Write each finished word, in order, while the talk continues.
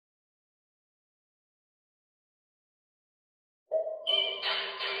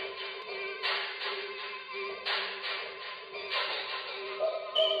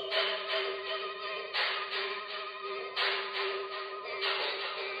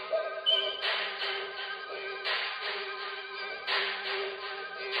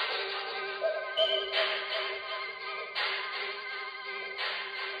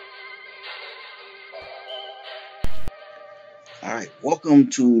right, welcome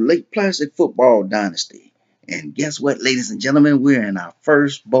to Lake Placid Football Dynasty. And guess what, ladies and gentlemen? We're in our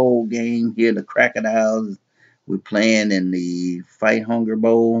first bowl game here, the Crocodiles. We're playing in the Fight Hunger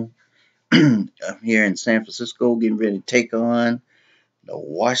Bowl here in San Francisco, getting ready to take on the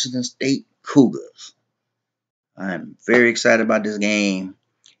Washington State Cougars. I'm very excited about this game.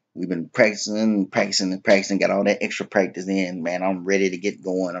 We've been practicing, got all that extra practice in. Man, I'm ready to get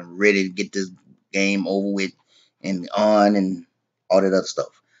going. I'm ready to get this game over with and on and all that other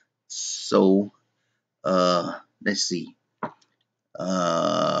stuff. So, let's see.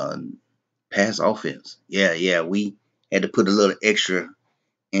 Pass offense. Yeah, we had to put a little extra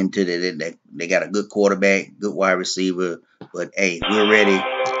into that. They got a good quarterback, good wide receiver. But, hey, we're ready.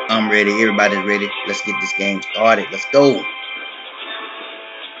 I'm ready. Everybody's ready. Let's get this game started. Let's go.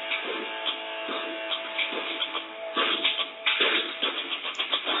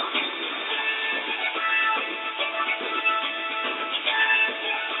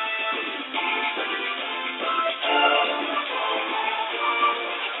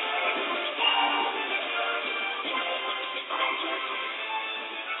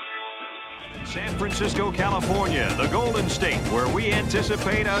 San Francisco, California, the Golden State, where we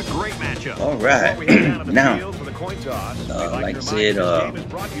anticipate a great matchup. All right. Now, like I said,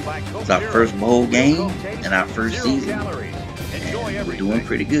 it's our first bowl game and our first season. And we're doing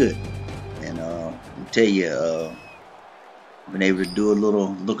pretty good. And I'll tell you, been able to do a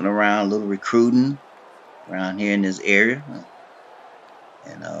little looking around, a little recruiting around here in this area.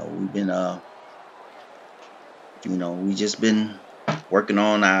 And we've been, we just been working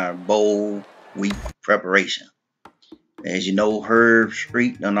on our bowl week preparation. As you know, Herb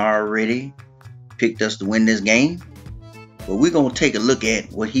Street done already picked us to win this game, but we're gonna take a look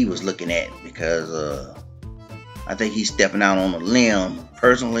at what he was looking at, because I think he's stepping out on a limb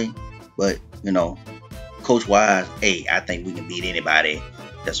personally. But coach wise, hey, I think we can beat anybody.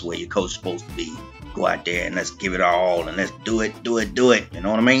 That's where your coach is supposed to be. Go out there and let's give it all and let's do it. You know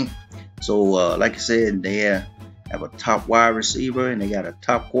what I mean? So like I said, they have a top wide receiver and they got a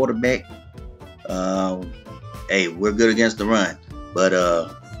top quarterback. Hey, we're good against the run, but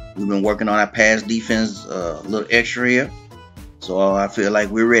we've been working on our pass defense a little extra here, so I feel like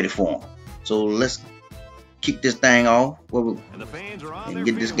we're ready for them. So let's kick this thing off and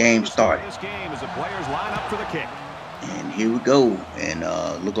get this game started. And here we go. And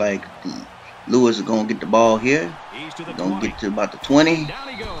look like Lewis is gonna get the ball here. Gonna get to about the 20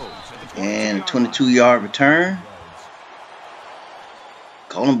 and a 22-yard return.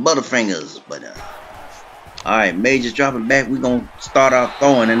 Call them Butterfingers, but all right, Major's dropping back. We're gonna start off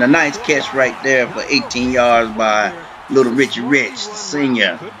throwing, and a nice catch right there for 18 yards by little Richie Rich,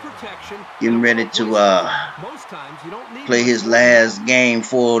 senior, getting ready to play his last game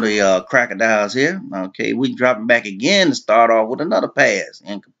for the Crocodiles here. Okay, we dropping back again to start off with another pass,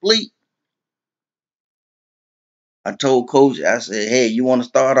 incomplete. I told coach, I said, hey, you want to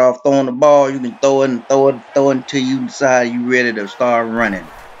start off throwing the ball, you can throw it until you decide you're ready to start running.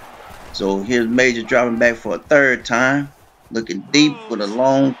 So here's Major dropping back for a third time, looking deep with a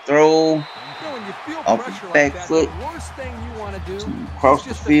long throw off his back foot across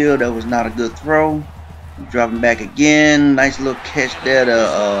the field. That was not a good throw. Dropping back again, nice little catch there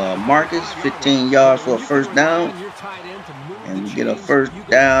to Marcus, 15 yards for a first down. And we get a first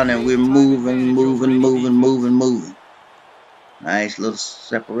down, and we're moving. Nice little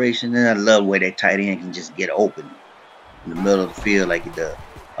separation. And I love the way that tight end can just get open in the middle of the field like he does.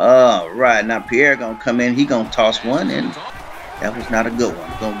 All right, now Pierre gonna come in. He gonna toss one, and that was not a good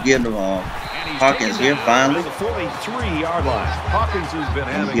one. Gonna give him Hawkins here finally. 43-yard line. Hawkins has been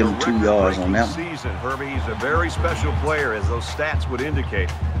having give him 2 yards on that one. Season. Herbie, he's a very special player, as those stats would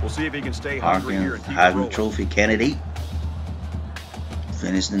indicate. We'll see if he can stay hungry here and keep Heisman Trophy candidate.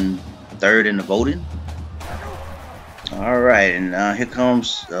 Finished in third in the voting. All right, and here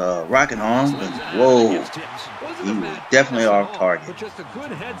comes Rocket Arm. Whoa, he was definitely off target. Just a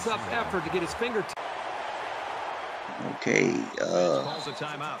good heads-up effort to get his finger. Okay,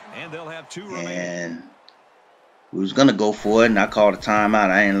 and we was gonna go for it, and I called a timeout.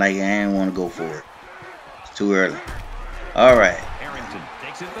 I didn't want to go for it. It's too early. All right,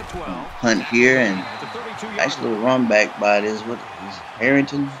 punt here, and nice little run back by this. What is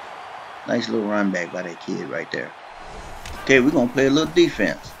Harrington? Nice little run back by that kid right there. Okay, we're gonna play a little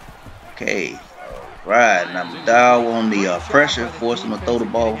defense. Okay, right now Dial on the pressure, forced him to throw the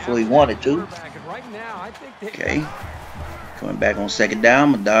ball before he wanted to. Okay, coming back on second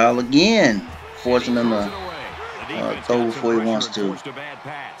down, Madal again, forcing him to throw before he wants to.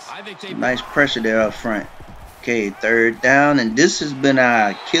 Some nice pressure there up front. Okay, third down, and this has been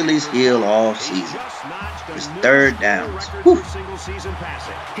our Achilles heel all season. It's third downs.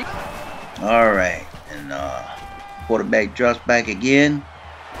 All right, and quarterback drops back again,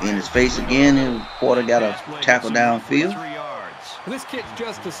 in his face again, and Porter got a tackle downfield. This kid's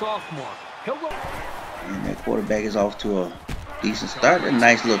just a sophomore. And that quarterback is off to a decent start. A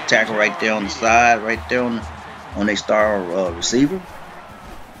nice little tackle right there on the side, right there on their star receiver.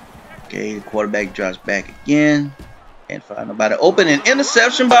 Okay, the quarterback drops back again. And find nobody open, and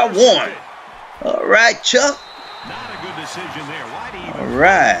interception by one. All right, Chuck. All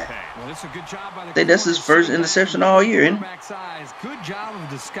right. I think that's his first interception all year, isn't it?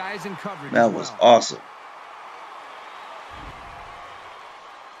 That was awesome.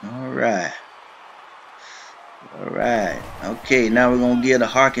 All right. All right. Okay, now we're going to give to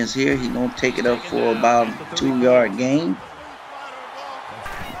Hawkins here. He's going to take it up for about a 2-yard gain.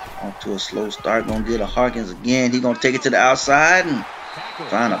 Off to a slow start. Going to get to Hawkins again. He's going to take it to the outside and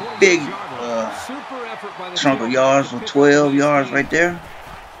find a big chunk of yards for 12 yards right there.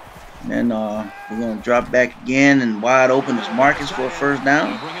 And then we're going to drop back again, and wide open is Marcus for a first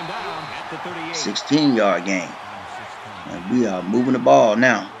down. 16-yard gain. And we are moving the ball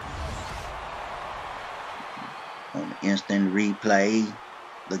now. On the instant replay.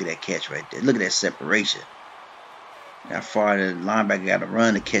 Look at that catch right there. Look at that separation. How far the linebacker got to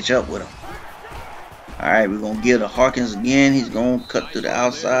run to catch up with him. Alright, we're going to give to Hawkins again. He's going to cut to the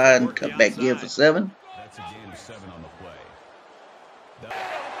outside and cut back in for 7.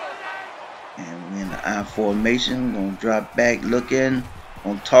 And we're in the I formation. Going to drop back, looking.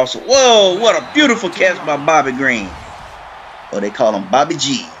 Going to toss it. Whoa, what a beautiful catch by Bobby Green. Or they call him Bobby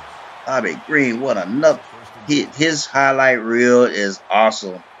G. Bobby Green, what a nut. His highlight reel is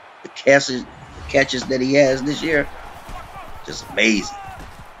awesome. The catches that he has this year, just amazing.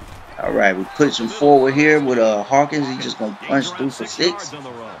 All right, we put some forward here with Hawkins. He's just going to punch through for 6.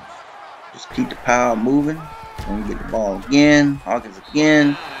 Just keep the power moving. Going to get the ball again. Hawkins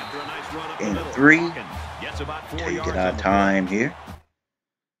again. Gain of 3. Taking our time here.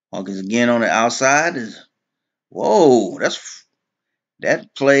 Hawkins again on the outside. Whoa,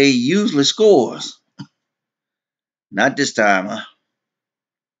 that play usually scores. Not this time, huh?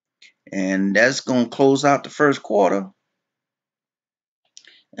 And that's going to close out the first quarter.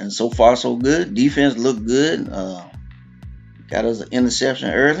 And so far, so good. Defense looked good. Got us an interception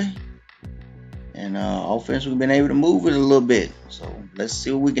early. And offense, we've been able to move it a little bit. So let's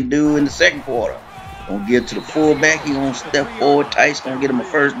see what we can do in the second quarter. Gonna get to the fullback. He's going to step forward. Tice going to get him a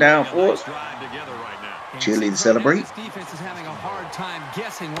first down for us. Chili to celebrate.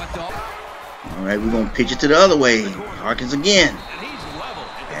 All right, we're going to pitch it to the other way. Hawkins again.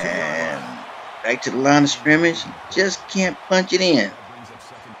 And back to the line of scrimmage. Just can't punch it in.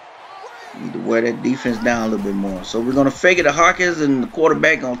 Need to wear that defense down a little bit more. So we're going to fake it to Hawkins, and the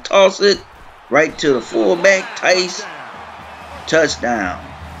quarterback going to toss it right to the fullback. Tice. Touchdown.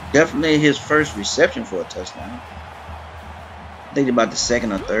 Definitely his first reception for a touchdown. I think about the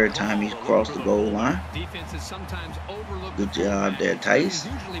second or third time he's crossed the goal line. Good job there, Tice.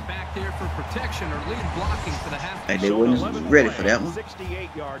 Like they wasn't ready for that one.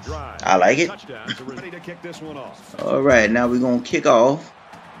 I like it. All right, now we're going to kick off.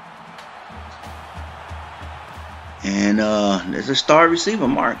 And there's a star receiver,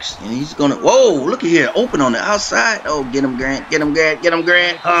 Marks. And he's going to... Whoa, look at here. Open on the outside. Oh, get him, Grant. Get him, Grant. Get him,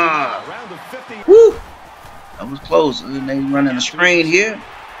 Grant. Woo. That was close. They running a screen here.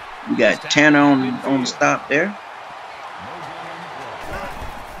 We got Tanner on the stop there.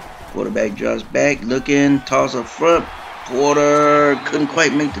 Quarterback drops back, looking, toss up front. Porter couldn't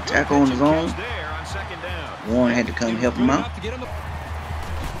quite make the tackle on his own. Warren had to come help him out. He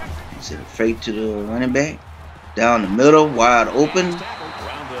said a fake to the running back. Down the middle, wide open.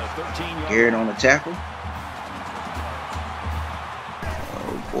 Garrett on the tackle.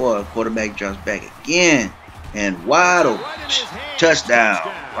 Oh boy, quarterback drops back again. And wide open. Touchdown.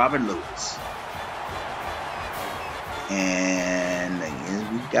 Robert Lewis. And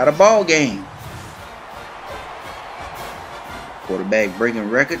we got a ball game. Quarterback breaking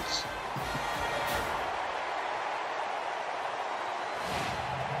records.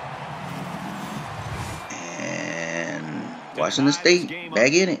 And Washington State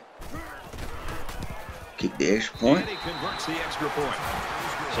back in it. Kick the extra point.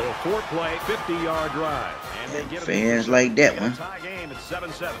 So a 4-play, 50-yard drive. Fans like that one.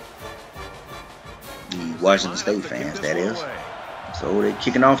 The Washington State fans, that is. So they're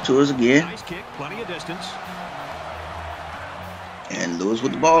kicking off to us again. And Lewis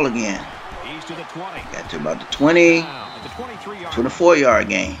with the ball again. Got to about the 20, 24-yard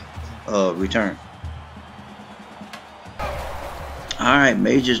game return. Alright,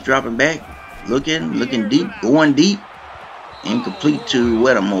 Major's dropping back. Looking deep, going deep. Incomplete to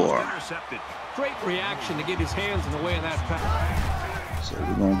Wetmore. Great reaction to get his hands in the way of that pass. So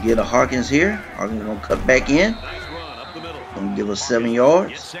we're going to get a Hawkins here. Hawkins going to cut back in. Going to give us 7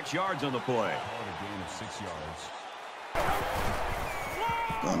 yards. 6 yards on the play.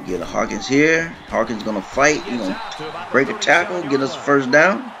 Going to get a Hawkins here. Hawkins going to fight. He's going to break a tackle, get us a first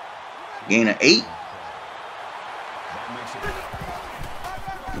down. Gain of 8.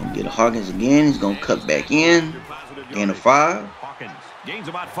 Going to get a Hawkins again. He's going to cut back in. Gain of 5. Hawkins gains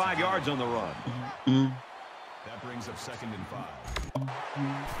about 5 yards on the run. That brings up 2nd and 5.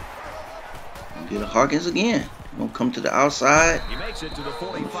 Get a Hawkins again. Going to come to the outside. He makes it to the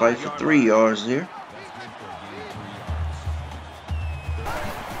 45 Fight for 3 yards here.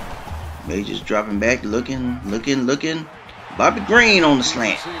 Major's dropping back, looking. Bobby Green on the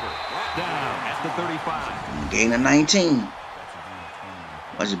slant. Down at the 35. Gain of 19.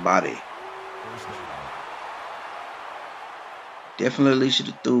 Watch it, Bobby. Definitely should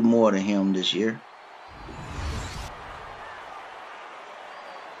have threw more than him this year.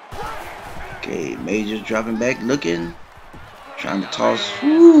 Okay, Major's dropping back, looking. Trying to toss.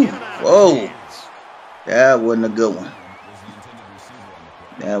 Woo. Whoa. That wasn't a good one.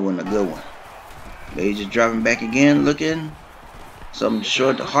 That wasn't a good one. Major's dropping back again, looking. Something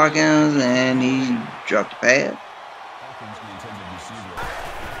short to Hawkins, and he dropped the pad.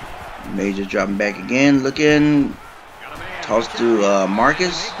 Major's dropping back again, looking. Toss to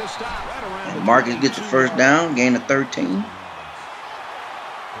Marcus. And Marcus gets the first down, gain of 13.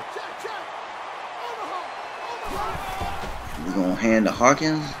 We're going to hand to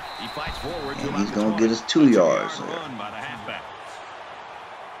Hawkins. And he's going to get us 2 yards.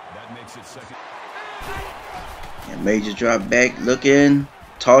 And Major drop back, looking,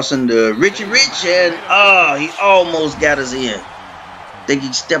 tossing to Richie Rich, and he almost got us in. I think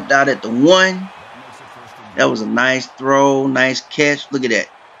he stepped out at the 1. That was a nice throw, nice catch. Look at that,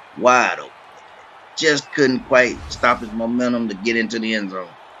 wide open. Just couldn't quite stop his momentum to get into the end zone.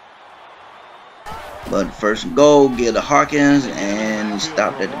 But first and goal, give to Hawkins, and he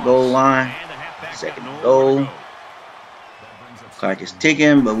stopped at the goal line. Second and goal. Clock is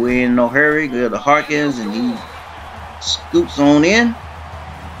ticking, but we're in no hurry. Give to Hawkins, and he scoops on in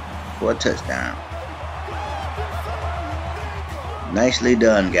for a touchdown. Nicely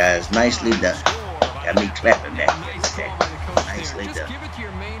done, guys. Nicely done. Got me clapping back. Nicely done.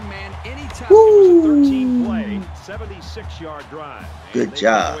 Woo. 13-play, 76-yard drive. Good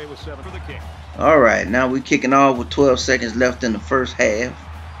job. All right, now we're kicking off with 12 seconds left in the first half.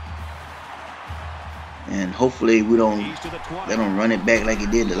 And hopefully they don't run it back like he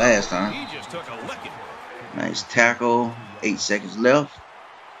did the last time. Nice tackle. 8 seconds left.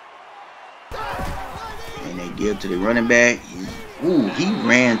 And they give to the running back. He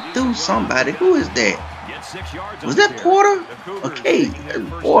ran through somebody. Who is that? Was that Porter? Okay, that's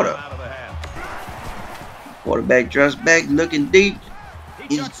Porter. Quarterback drops back, looking deep.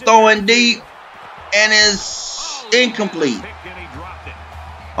 He's throwing deep, and it's incomplete.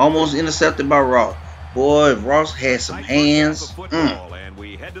 Almost intercepted by Ross. Boy, Ross had some hands.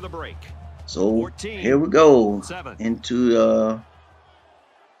 So here we go into the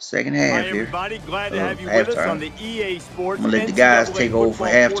second half here. Everybody, glad to have you with us on the EA Sports. I'm gonna let the guys take over for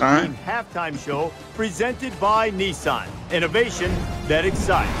halftime. Halftime show presented by Nissan. Innovation that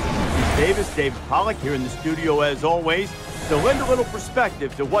excites. Steve Davis, David Pollack here in the studio as always to lend a little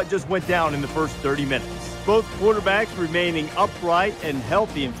perspective to what just went down in the first 30 minutes. Both quarterbacks remaining upright and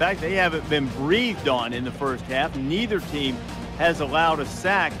healthy. In fact, they haven't been breathed on in the first half. Neither team has allowed a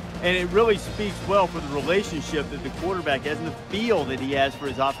sack, and it really speaks well for the relationship that the quarterback has and the feel that he has for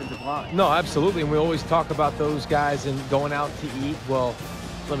his offensive line. No, absolutely, and we always talk about those guys and going out to eat. Well,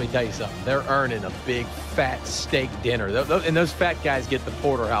 let me tell you something. They're earning a big, fat steak dinner, and those fat guys get the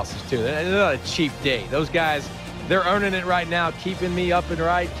porterhouses too. They're not a cheap date. Those guys, they're earning it right now, keeping me up and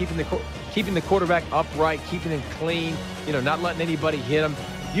right, keeping the quarterback upright, keeping him clean. You know, not letting anybody hit him.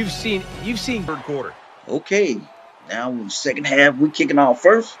 You've seen third quarter. Okay. Now in the second half, we're kicking off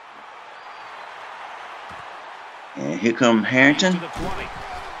first. And here comes Harrington.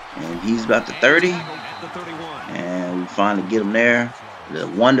 And he's about the 30. And we finally get him there. The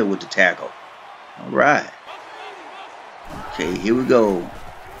wonder with the tackle. All right. Okay, here we go.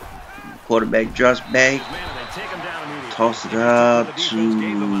 Quarterback drops back. Toss it out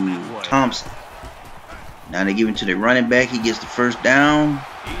to Thompson. Now they give it to the running back. He gets the first down.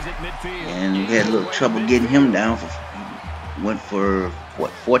 And we had a little trouble getting him down. Went for,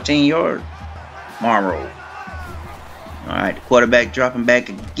 what, 14 yards? Monroe. All right, the quarterback dropping back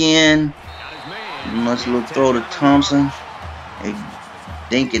again. Nice little throw to Thompson. They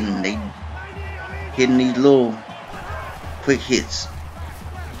thinking they hitting these little quick hits.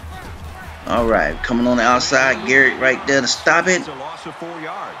 All right, coming on the outside, Garrett right there to stop it. Loss of 4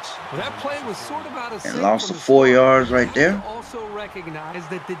 yards. Well, that play was sort of out of sync And lost from of the 4 start. yards right there. Also recognize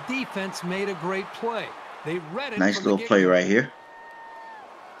that the defense made a great play. They read it. Nice little play right here.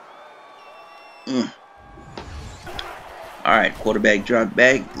 All right, quarterback drop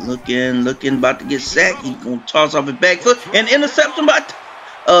back, looking, about to get sacked. He's gonna toss off his back foot and interception by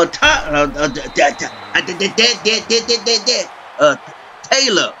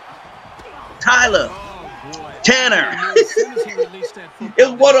Tanner.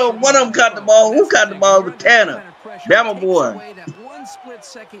 It was one of them caught the ball. Who caught the ball? With Tanner. Bama boy.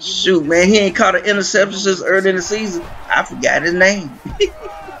 Shoot, man, he ain't caught an interception since early in the season. I forgot his name.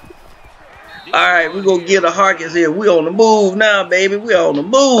 All right, we're going to get a Harkins here. We on the move now, baby. We on the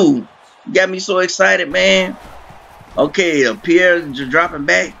move. Got me so excited, man. Okay, Pierre dropping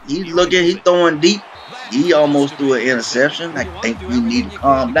back. He's looking. He's throwing deep. He almost threw an interception. I think we need to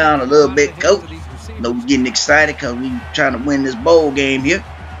calm down a little bit, coach. No, we're getting excited because we're trying to win this bowl game here.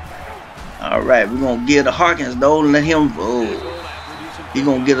 All right, we're going to give the Harkins, though. Let him. He's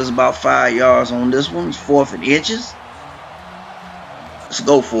going to get us about 5 yards on this one. It's 4th and inches. Let's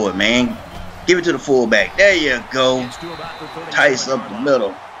go for it, man. Give it to the fullback. There you go. Tice up the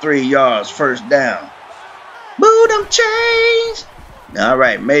middle. 3 yards, first down. Boo them chains. All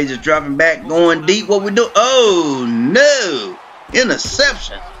right, Major's dropping back, going deep. What we do? Oh, no.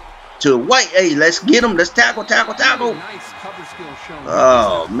 Interception to White. Hey, let's get him. Let's tackle.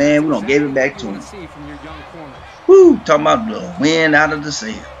 Oh, man, we don't give it back to him. Woo, talking about the wind out of the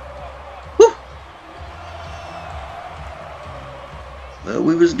sail. Woo. Well,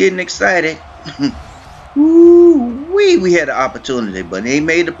 we was getting excited. We had an opportunity, but they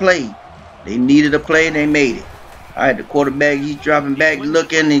made a play. They needed a play, and they made it. All right, the quarterback, he's dropping back,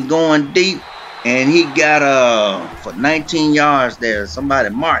 looking and going deep, and he got for 19 yards there. Somebody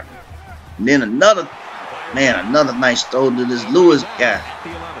marked. And then another nice throw to this Lewis guy.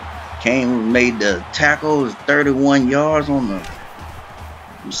 Came and made the tackle. It was 31 yards on the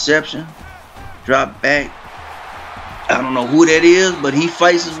reception. Drop back. I don't know who that is, but he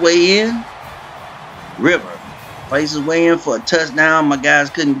fights his way in. River fights his way in for a touchdown. My guys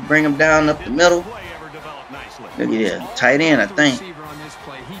couldn't bring him down up the middle. Look at that. Tight end, I think.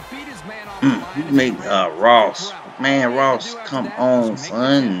 He made Ross. Man, Ross, come on,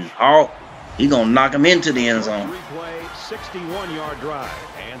 son. Hawk. He going to knock him into the end zone.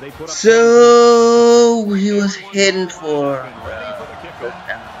 So he was heading for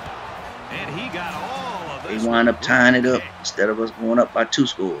they wind up tying it up instead of us going up by 2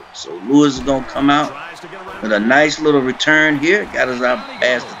 scores. So Lewis is going to come out with a nice little return here. Got us out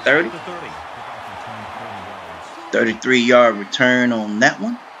past the 30. 33-yard return on that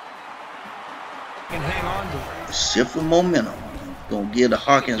one. Shift with momentum. Going to give the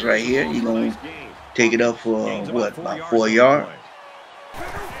Hawkins right here. He's going to take it up for, what, about 4 yards.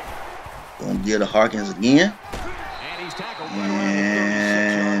 Going to give the Hawkins again.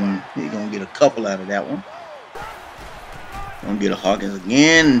 And he's going to get a couple out of that one. Going to get a Hawkins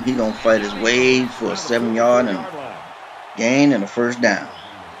again. He's going to fight his way for a 7-yard and gain and a first down.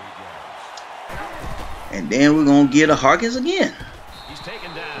 And then we're going to get a Hawkins again.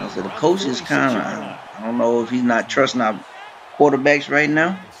 So the coach is kind of, I don't know if he's not trusting our quarterbacks right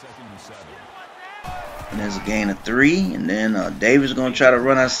now. And there's a gain of 3. And then Davis is going to try to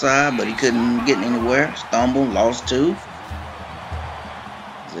run outside, but he couldn't get anywhere. Stumbled, lost 2.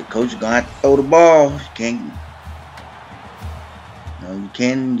 So the coach is going to have to throw the ball. You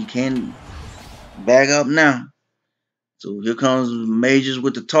can't back up now. So here comes Majors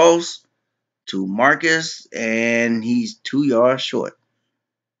with the toss to Marcus, and he's 2 yards short.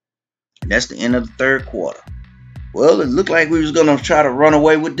 That's the end of the 3rd quarter. Well, it looked like we was going to try to run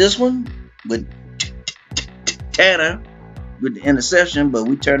away with this one, but Tanner with the interception, but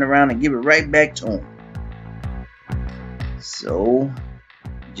we turn around and give it right back to him. So,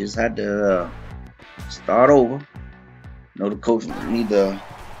 just had to start over. Know the coach need to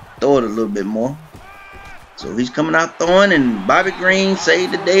throw it a little bit more. So he's coming out throwing, and Bobby Green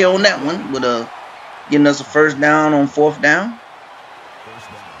saved the day on that one with getting us a first down on 4th down.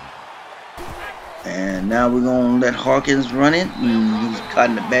 And now we're going to let Hawkins run it. And he's caught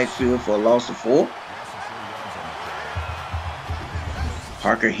in the backfield for a loss of 4.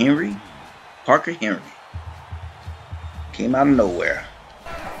 Parker Henry. Came out of nowhere.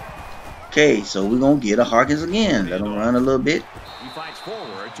 Okay, so we're going to get a Hawkins again. Let him run a little bit.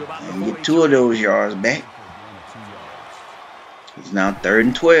 And get 2 of those yards back. He's now 3rd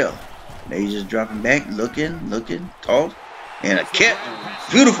and 12. They just dropping back, looking, toss. And a catch,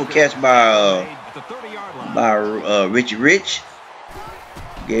 beautiful catch by Richie Rich.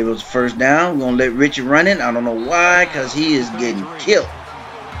 Gave us first down. We're gonna let Richie run it. I don't know why, because he is getting killed.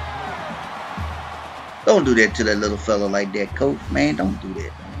 Don't do that to that little fella like that, coach. Man, don't do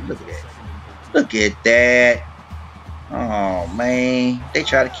that. Look at that. Look at that. Oh man, they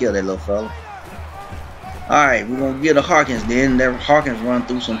try to kill that little fella. All right, we're gonna get a Hawkins then. Let Hawkins run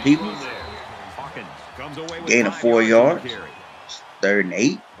through some people. Gain of 4 yards. 3rd and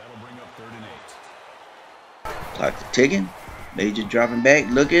 8. Clock the ticking. Major dropping back,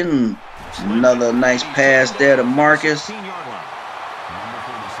 looking. Another nice pass there to Marcus.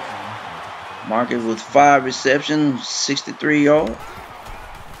 Marcus with 5 receptions, 63 yards.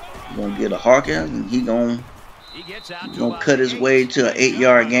 We're gonna get a Hawkins, and he's gonna cut his way to an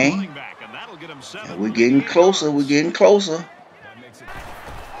 8-yard gain. And we're getting closer. We're getting closer.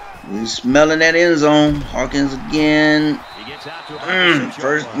 We're smelling that end zone. Hawkins again.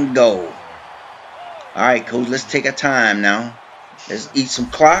 1st and goal. All right, coach. Let's take our time now. Let's eat some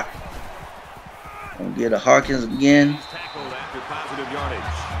clock. Gonna get a Hawkins again.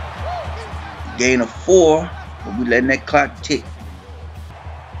 Gain of 4, but we letting that clock tick.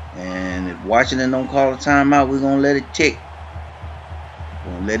 And if Washington don't call a timeout, we're gonna let it tick.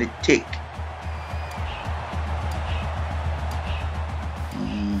 We're gonna let it tick.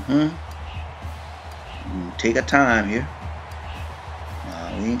 Take our time here.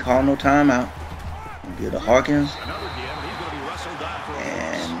 We ain't calling no timeout. We'll get a Hawkins,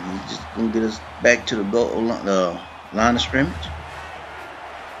 and he's just gonna get us back to the goal, line of scrimmage.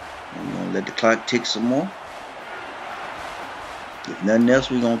 And we're gonna let the clock tick some more. If nothing else,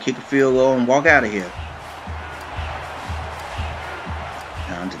 we're gonna kick a field goal and walk out of here.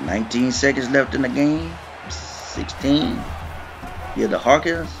 Down to 19 seconds left in the game. 16. Here the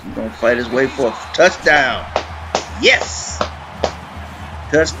Hawkins. He's gonna fight his way for a touchdown. Yes!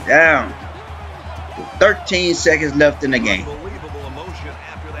 Touchdown. 13 seconds left in the game.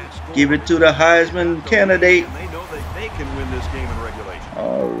 Give it to the Heisman candidate. They know that they can win this game in regulation.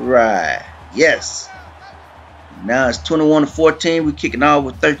 All right. Yes. Now it's 21-14. We're kicking off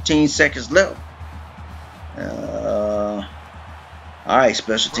with 13 seconds left. All right,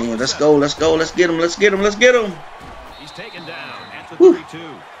 special team. Let's go. Let's go. Let's get him. Let's get him. Let's get him. He's taken down at the 32.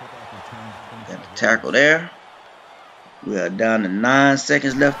 Got the tackle there. We are down to 9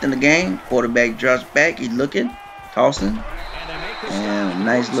 seconds left in the game. Quarterback drops back. He's looking, tossing. And a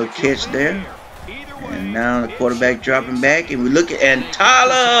nice little catch there. And now the quarterback dropping back. And we look at, and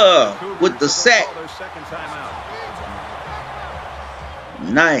Tyler with the sack.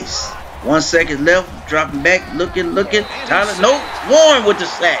 Nice. 1 second left. Dropping back. Looking. Tyler. Nope. Warren with the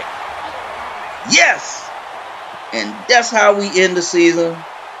sack. Yes. And that's how we end the season.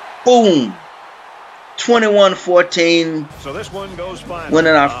 Boom. 21-14. So this one goes final.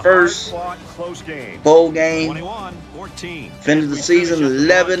 Winning our first close game. bowl game. 21-14. Finished the season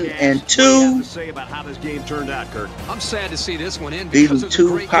 11-2. Say about how this game turned out, Kurt. I'm sad to see this one end. Beating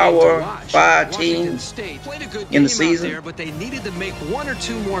 2 Power 5 teams in the season. There, but they needed to make 1 or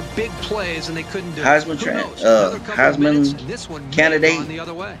 2 more big plays, and they couldn't do it. Heisman candidate, the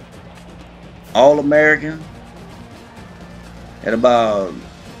other way. All-American. At about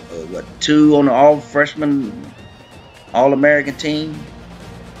 2 on the all-freshman All-American team.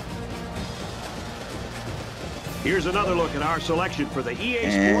 Here's another look at our selection for the EA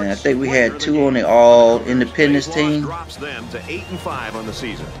and Sports. I think we had 2 on the all-independence team. Drops them to 8-5 on the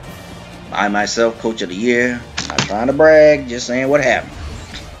season. I myself, coach of the year. Not trying to brag, just saying what happened.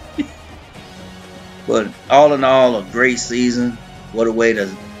 But all in all, a great season. What a way to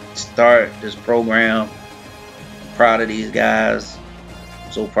start this program. Proud of these guys.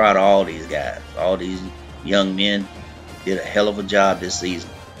 So proud of all these guys. All these young men did a hell of a job this season.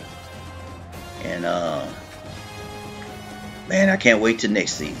 And man, I can't wait till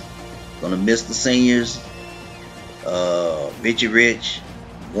next season. Gonna miss the seniors. Richie Rich,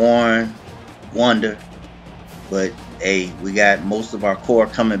 Warren, Wonder. But hey, we got most of our core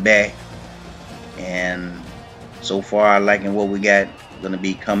coming back. And so far I liking what we got gonna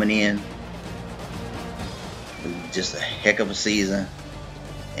be coming in. Just a heck of a season.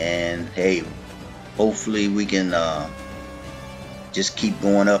 And hey, hopefully we can just keep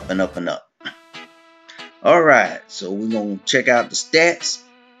going up and up and up. All right, so we're gonna check out the stats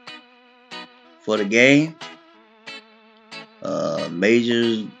for the game.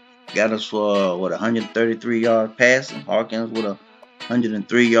 Majors got us for what, 133 yard passing. Hawkins with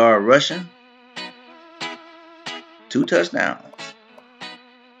 103 yard rushing. 2 touchdowns.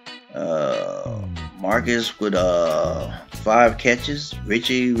 Marcus with 5 catches. Rich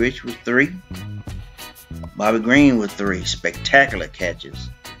with 3. Bobby Green with 3 spectacular catches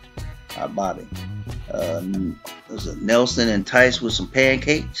by Bobby. Was it Nelson and Tice with some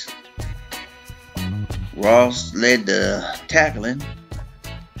pancakes? Ross led the tackling.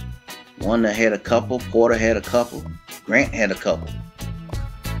 Warner had a couple. Porter had a couple. Grant had a couple.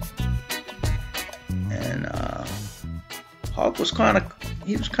 And Hawk was kind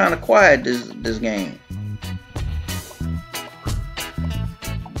of quiet this game.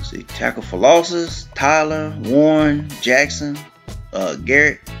 Let's see, tackle for losses: Tyler, Warren, Jackson,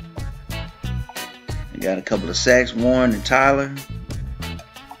 Garrett. We got a couple of sacks, Warren and Tyler.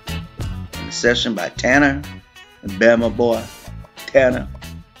 Interception by Tanner, and Bama boy Tanner.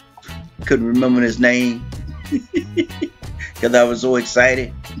 Couldn't remember his name because I was so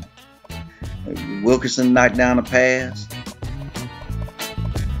excited. Wilkerson knocked down a pass.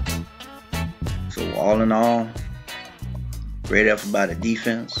 So all in all, great effort by the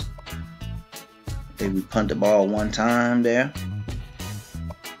defense. I think we punted the ball one time there.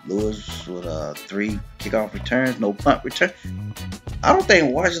 Lewis with 3 kickoff returns, no punt return. I don't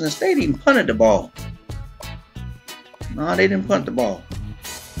think Washington State even punted the ball. No, they didn't punt the ball.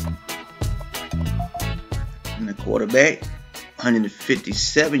 And the quarterback,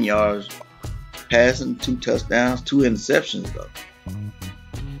 157 yards passing, 2 touchdowns, 2 interceptions though.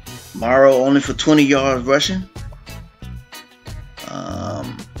 Morrow only for 20 yards rushing.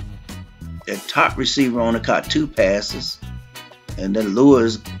 The top receiver only caught 2 passes. And then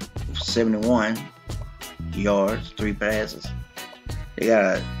Lewis, 71 yards, 3 passes. They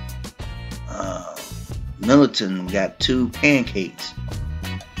got Militon got 2 pancakes.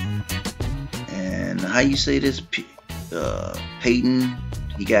 And how you say this? Peyton,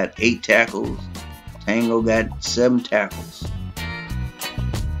 he got 8 tackles. Tango got 7 tackles.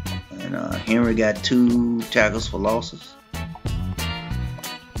 And Henry got 2 tackles for losses.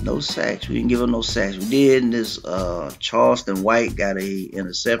 No sacks. We didn't give him no sacks. We did. And this Charleston White got a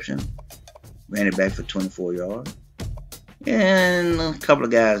interception. Ran it back for 24 yards. And a couple of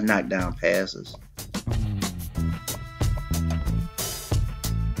guys knocked down passes.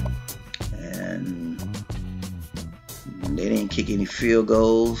 And they didn't kick any field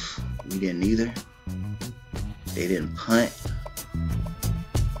goals. We didn't either. They didn't punt.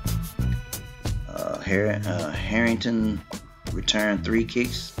 Harrington returned 3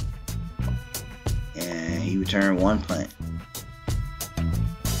 kicks. And he returned 1 punt.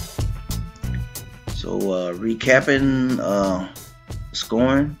 So recapping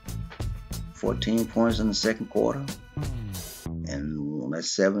scoring, 14 points in the second quarter, and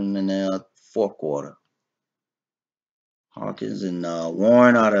that's 7 in the fourth quarter. Hawkins and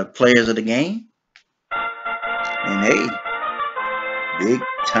Warren are the players of the game. And hey, big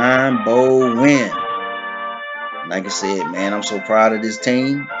time bowl win. Like I said, man, I'm so proud of this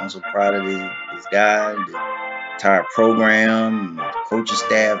team. I'm so proud of this guy, the entire program, the coaching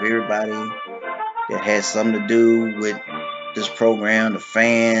staff, everybody that has something to do with this program, the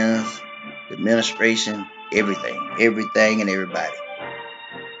fans, the administration, everything and everybody.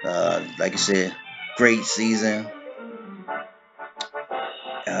 Like I said, great season.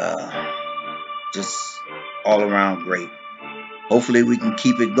 Just all around great. Hopefully we can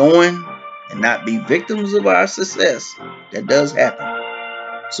keep it going and not be victims of our success. That does happen.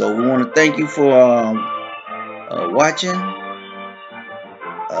 So we want to thank you for watching.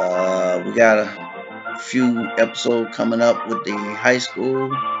 We got a few episodes coming up with the high school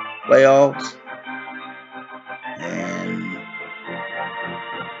playoffs, and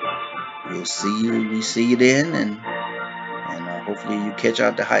we see you then, and hopefully you catch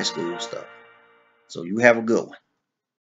out the high school stuff. So you have a good one.